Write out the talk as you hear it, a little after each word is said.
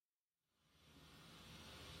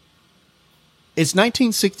It's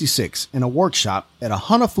 1966 in a workshop at a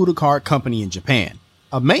Hanafuda card company in Japan.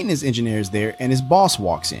 A maintenance engineer is there and his boss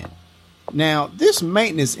walks in. Now, this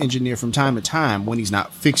maintenance engineer from time to time, when he's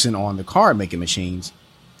not fixing on the card making machines,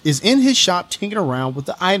 is in his shop tinkering around with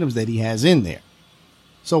the items that he has in there.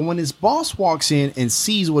 So when his boss walks in and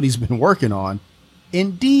sees what he's been working on,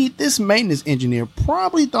 indeed, this maintenance engineer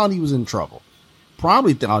probably thought he was in trouble.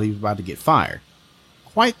 Probably thought he was about to get fired.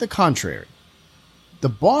 Quite the contrary. The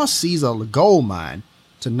boss sees a gold mine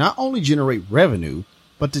to not only generate revenue,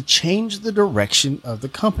 but to change the direction of the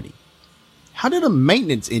company. How did a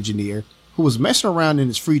maintenance engineer who was messing around in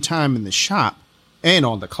his free time in the shop and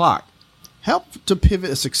on the clock help to pivot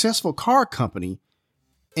a successful car company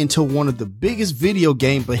into one of the biggest video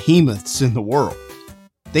game behemoths in the world?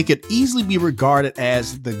 They could easily be regarded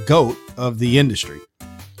as the GOAT of the industry.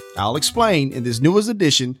 I'll explain in this newest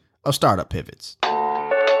edition of Startup Pivots.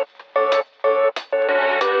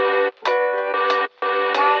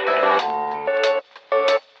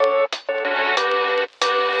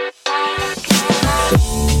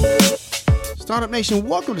 Startup Nation,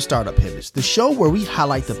 welcome to Startup Pivots, the show where we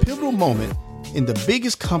highlight the pivotal moment in the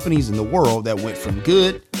biggest companies in the world that went from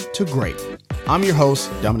good to great. I'm your host,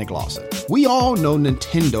 Dominic Lawson. We all know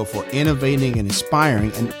Nintendo for innovating and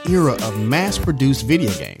inspiring an era of mass-produced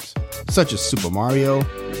video games, such as Super Mario,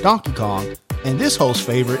 Donkey Kong, and this host's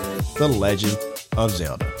favorite, The Legend of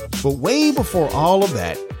Zelda. But way before all of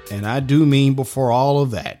that, and I do mean before all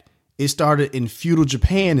of that, it started in feudal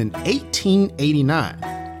Japan in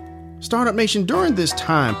 1889. Startup Nation, during this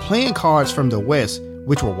time, playing cards from the West,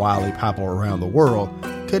 which were wildly popular around the world,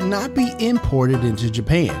 could not be imported into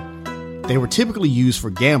Japan. They were typically used for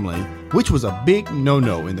gambling, which was a big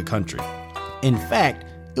no-no in the country. In fact,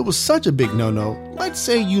 it was such a big no-no, let's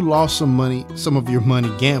say you lost some of your money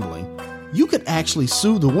gambling, you could actually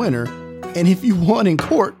sue the winner, and if you won in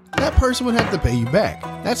court, that person would have to pay you back.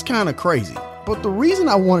 That's kind of crazy. But the reason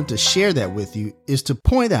I wanted to share that with you is to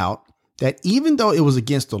point out that even though it was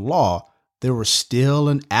against the law, there was still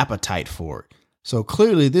an appetite for it. So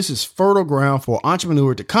clearly this is fertile ground for an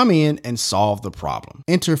entrepreneur to come in and solve the problem.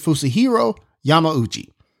 Enter Fusahiro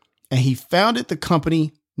Yamauchi, and he founded the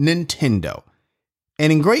company Nintendo.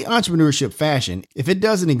 And in great entrepreneurship fashion, if it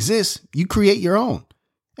doesn't exist, you create your own.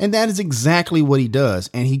 And that is exactly what he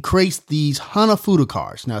does. And he creates these Hanafuda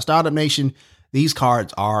cards. Now, Startup Nation, these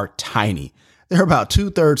cards are tiny. They're about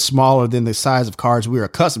 2/3 smaller than the size of cards we're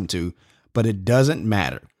accustomed to, but it doesn't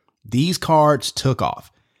matter. These cards took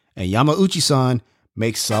off, and Yamauchi-san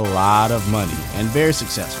makes a lot of money and very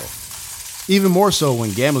successful. Even more so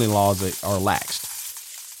when gambling laws are laxed.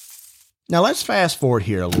 Now let's fast forward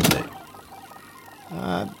here a little bit.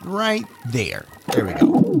 Right there. There we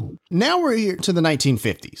go. Now we're here to the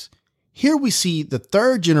 1950s. Here we see the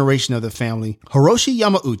third generation of the family, Hiroshi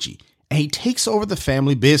Yamauchi, and he takes over the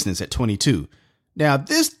family business at 22. Now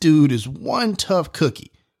this dude is one tough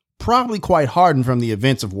cookie, probably quite hardened from the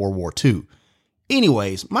events of World War II.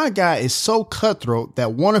 Anyways, my guy is so cutthroat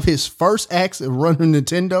that one of his first acts of running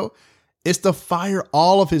Nintendo is to fire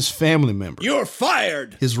all of his family members. You're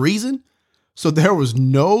fired! His reason? So there was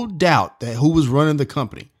no doubt that who was running the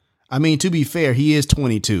company. I mean, to be fair, he is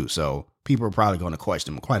 22, so people are probably going to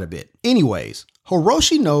question him quite a bit. Anyways,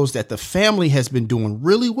 Hiroshi knows that the family has been doing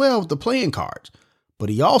really well with the playing cards, but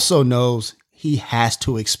he also knows he has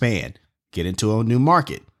to expand, get into a new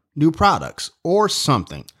market, new products, or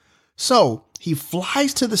something. So he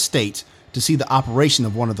flies to the States to see the operation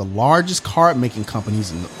of one of the largest card making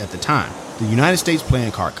companies at the time, the United States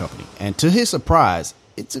Playing Card Company. And to his surprise,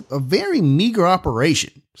 it's a very meager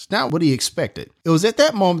operation. It's not what he expected. It was at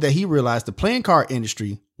that moment that he realized the playing card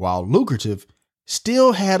industry, while lucrative,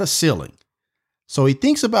 still had a ceiling. So he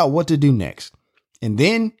thinks about what to do next. And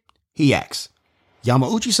then he acts.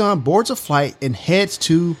 Yamauchi-san boards a flight and heads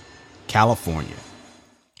to California.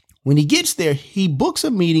 When he gets there, he books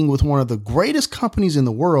a meeting with one of the greatest companies in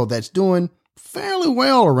the world that's doing fairly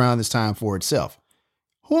well around this time for itself.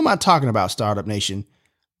 Who am I talking about, Startup Nation?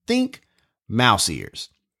 Think Mouse Ears.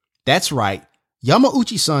 That's right.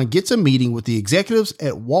 Yamauchi-san gets a meeting with the executives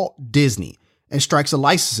at Walt Disney and strikes a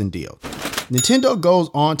licensing deal. Nintendo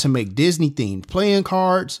goes on to make Disney-themed playing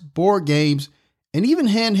cards, board games, and even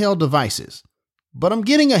handheld devices. But I'm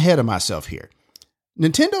getting ahead of myself here.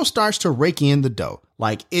 Nintendo starts to rake in the dough,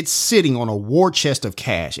 like it's sitting on a war chest of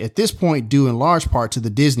cash, at this point due in large part to the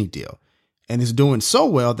Disney deal, and is doing so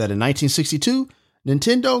well that in 1962,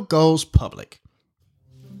 Nintendo goes public.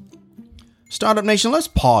 Startup Nation, let's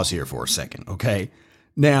pause here for a second, okay?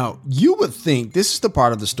 Now, you would think this is the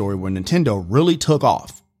part of the story where Nintendo really took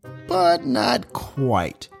off, but not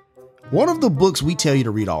quite. One of the books we tell you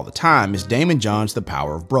to read all the time is Daymond John's The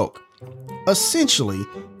Power of Broke. Essentially,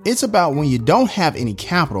 it's about when you don't have any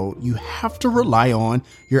capital, you have to rely on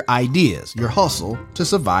your ideas, your hustle to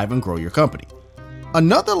survive and grow your company.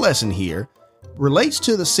 Another lesson here relates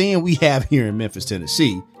to the saying we have here in Memphis,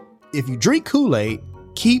 Tennessee. If you drink Kool-Aid,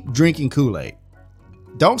 keep drinking Kool-Aid.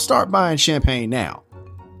 Don't start buying champagne now.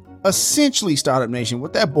 Essentially, Startup Nation,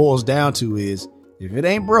 what that boils down to is, if it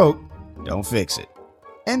ain't broke, don't fix it.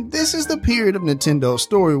 And this is the period of Nintendo's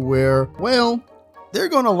story where, well, they're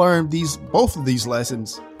going to learn both of these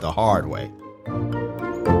lessons the hard way.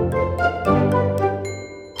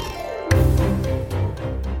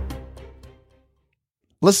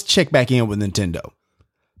 Let's check back in with Nintendo.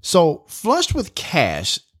 So, flushed with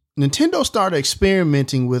cash, Nintendo started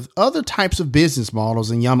experimenting with other types of business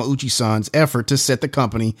models in Yamauchi-san's effort to set the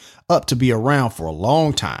company up to be around for a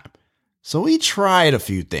long time. So he tried a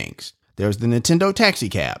few things. There's the Nintendo taxi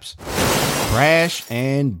cabs, crash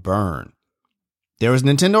and burn. There was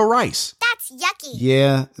Nintendo Rice. That's yucky.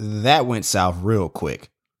 Yeah, that went south real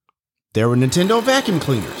quick. There were Nintendo vacuum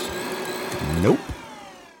cleaners. Nope.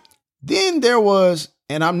 Then there was,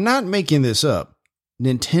 and I'm not making this up,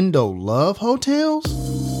 Nintendo Love Hotels?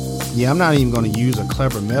 Yeah, I'm not even going to use a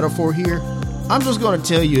clever metaphor here. I'm just going to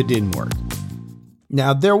tell you it didn't work.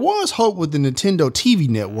 Now, there was hope with the Nintendo TV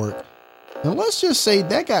network, and let's just say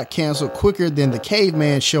that got canceled quicker than the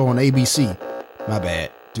Caveman show on ABC. My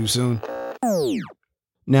bad. Too soon?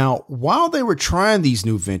 Now, while they were trying these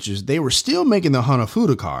new ventures, they were still making the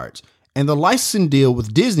Hanafuda cards, and the licensing deal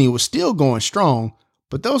with Disney was still going strong,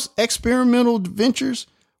 but those experimental ventures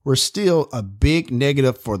were still a big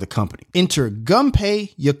negative for the company. Enter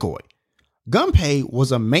Gunpei Yokoi. Gunpei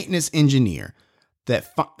was a maintenance engineer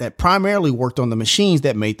that primarily worked on the machines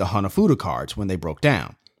that made the Hanafuda cards when they broke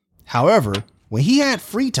down. However, when he had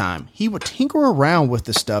free time, he would tinker around with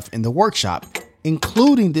the stuff in the workshop,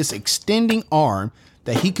 including this extending arm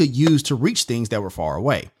that he could use to reach things that were far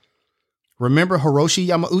away. Remember Hiroshi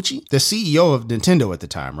Yamauchi, the CEO of Nintendo at the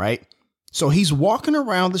time, right? So he's walking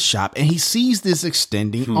around the shop and he sees this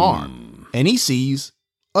extending arm, and he sees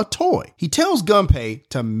a toy. He tells Gunpei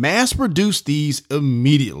to mass produce these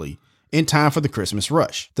immediately in time for the Christmas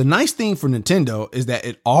rush. The nice thing for Nintendo is that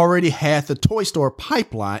it already had the Toy Store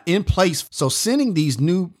pipeline in place, so sending these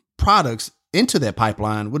new products into that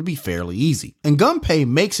pipeline would be fairly easy. And Gunpei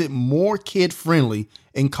makes it more kid-friendly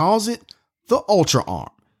and calls it the Ultra Arm.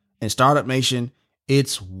 And Startup Nation,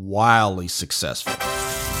 it's wildly successful,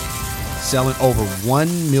 selling over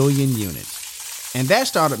 1 million units. And that,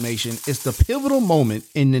 Startup Nation, is the pivotal moment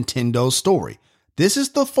in Nintendo's story. This is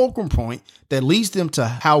the fulcrum point that leads them to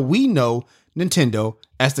how we know Nintendo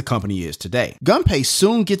as the company is today. Gunpei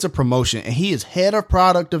soon gets a promotion and he is head of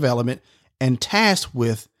product development and tasked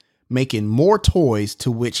with making more toys, to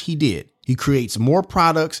which he did. He creates more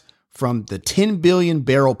products, from the 10 billion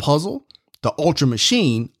barrel puzzle, the Ultra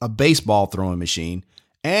Machine, a baseball throwing machine,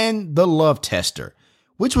 and the Love Tester,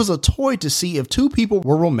 which was a toy to see if two people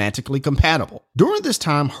were romantically compatible. During this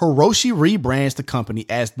time, Hiroshi rebrands the company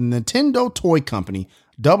as the Nintendo Toy Company,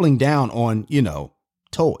 doubling down on,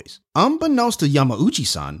 toys. Unbeknownst to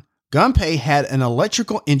Yamauchi-san, Gunpei had an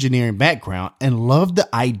electrical engineering background and loved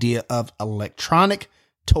the idea of electronic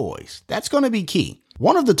toys. That's going to be key.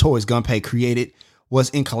 One of the toys Gunpei created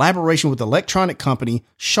was in collaboration with electronic company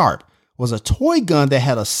Sharp, was a toy gun that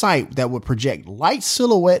had a sight that would project light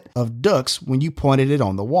silhouette of ducks when you pointed it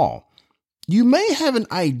on the wall. You may have an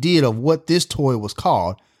idea of what this toy was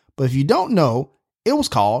called, but if you don't know, it was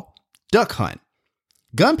called Duck Hunt.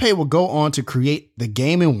 Gunpei will go on to create the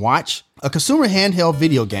Game & Watch, a consumer handheld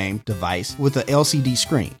video game device with an LCD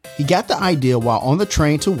screen. He got the idea while on the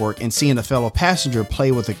train to work and seeing a fellow passenger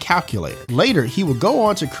play with a calculator. Later, he would go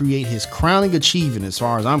on to create his crowning achievement as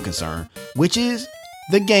far as I'm concerned, which is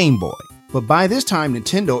the Game Boy. But by this time,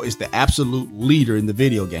 Nintendo is the absolute leader in the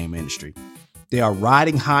video game industry. They are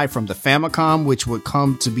riding high from the Famicom, which would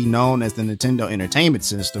come to be known as the Nintendo Entertainment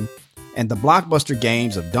System, and the blockbuster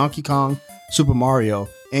games of Donkey Kong, Super Mario,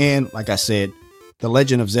 and, like I said, The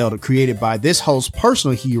Legend of Zelda, created by this host's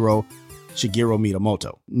personal hero, Shigeru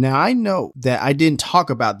Miyamoto. Now, I know that I didn't talk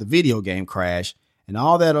about the video game crash and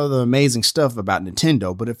all that other amazing stuff about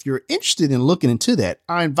Nintendo, but if you're interested in looking into that,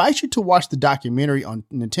 I invite you to watch the documentary on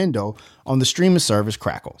Nintendo on the streaming service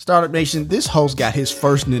Crackle. Startup Nation, this host got his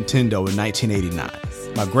first Nintendo in 1989.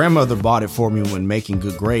 My grandmother bought it for me when making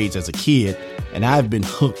good grades as a kid, and I've been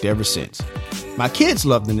hooked ever since. My kids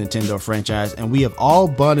love the Nintendo franchise, and we have all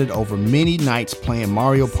bonded over many nights playing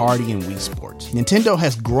Mario Party and Wii Sports. Nintendo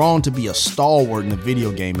has grown to be a stalwart in the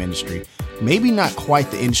video game industry, maybe not quite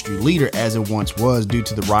the industry leader as it once was due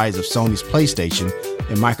to the rise of Sony's PlayStation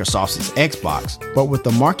and Microsoft's Xbox, but with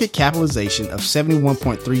the market capitalization of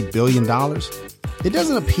 $71.3 billion, it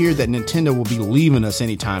doesn't appear that Nintendo will be leaving us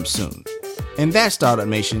anytime soon. And that, Startup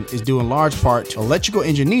Nation, is due in large part to an electrical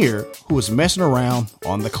engineer who was messing around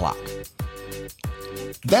on the clock.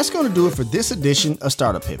 That's going to do it for this edition of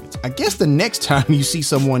Startup Pivots. I guess the next time you see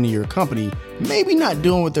someone in your company maybe not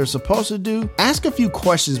doing what they're supposed to do, ask a few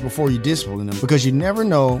questions before you discipline them, because you never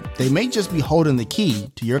know, they may just be holding the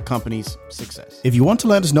key to your company's success. If you want to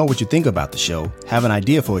let us know what you think about the show, have an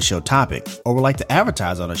idea for a show topic, or would like to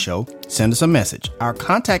advertise on a show, send us a message. Our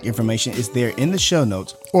contact information is there in the show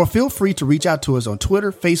notes, or feel free to reach out to us on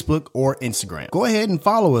Twitter, Facebook, or Instagram. Go ahead and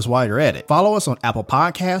follow us while you're at it. Follow us on Apple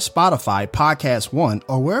Podcasts, Spotify, Podcast One,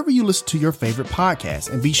 or wherever you listen to your favorite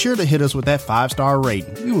podcasts, and be sure to hit us with that 5-star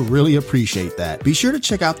rating. We would really appreciate that. Be sure to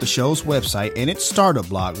check out the show's website and its startup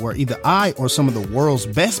blog, where either I or some of the world's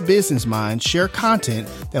best business minds share content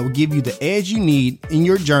that will give you the edge you need in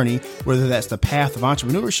your journey, whether that's the path of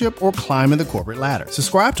entrepreneurship or climbing the corporate ladder.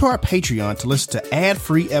 Subscribe to our Patreon to listen to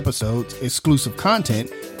ad-free episodes, exclusive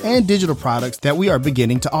content, and digital products that we are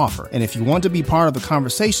beginning to offer. And if you want to be part of the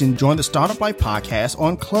conversation, join the Startup Life podcast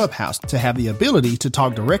on Clubhouse to have the ability to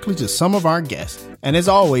talk directly to some of our guests. And as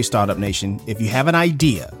always, Startup Nation, if you have an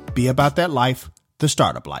idea, be about that life, the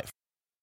startup life.